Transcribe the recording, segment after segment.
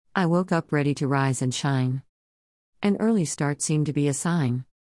I woke up ready to rise and shine. An early start seemed to be a sign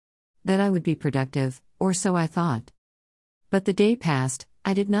that I would be productive, or so I thought. But the day passed,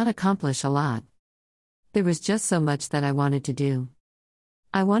 I did not accomplish a lot. There was just so much that I wanted to do.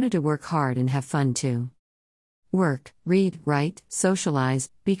 I wanted to work hard and have fun too. Work, read, write, socialize,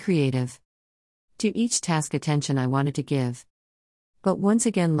 be creative. To each task attention I wanted to give. But once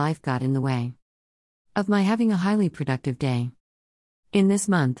again life got in the way of my having a highly productive day. In this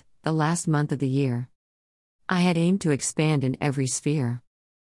month, the last month of the year, I had aimed to expand in every sphere.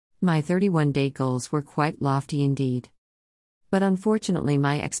 My 31-day goals were quite lofty indeed. But unfortunately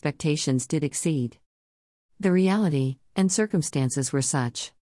my expectations did exceed. The reality and circumstances were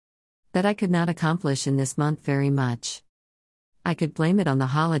such that I could not accomplish in this month very much. I could blame it on the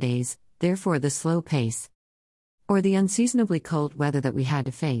holidays, therefore the slow pace, or the unseasonably cold weather that we had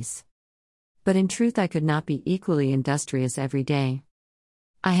to face. But in truth I could not be equally industrious every day.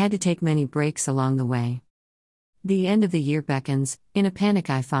 I had to take many breaks along the way. The end of the year beckons, in a panic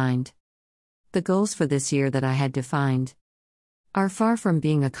I find. The goals for this year that I had defined are far from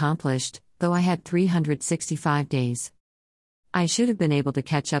being accomplished, though I had 365 days. I should have been able to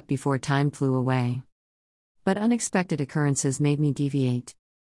catch up before time flew away. But unexpected occurrences made me deviate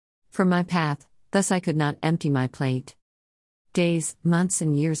from my path, thus I could not empty my plate. Days, months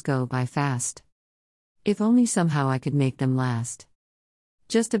and years go by fast. If only somehow I could make them last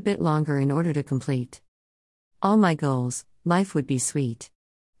just a bit longer in order to complete all my goals, life would be sweet.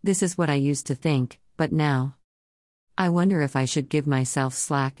 This is what I used to think, but now I wonder if I should give myself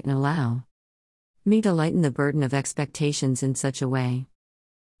slack and allow me to lighten the burden of expectations in such a way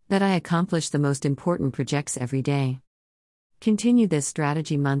that I accomplish the most important projects every day. Continue this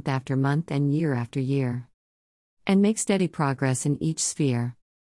strategy month after month and year after year, and make steady progress in each sphere.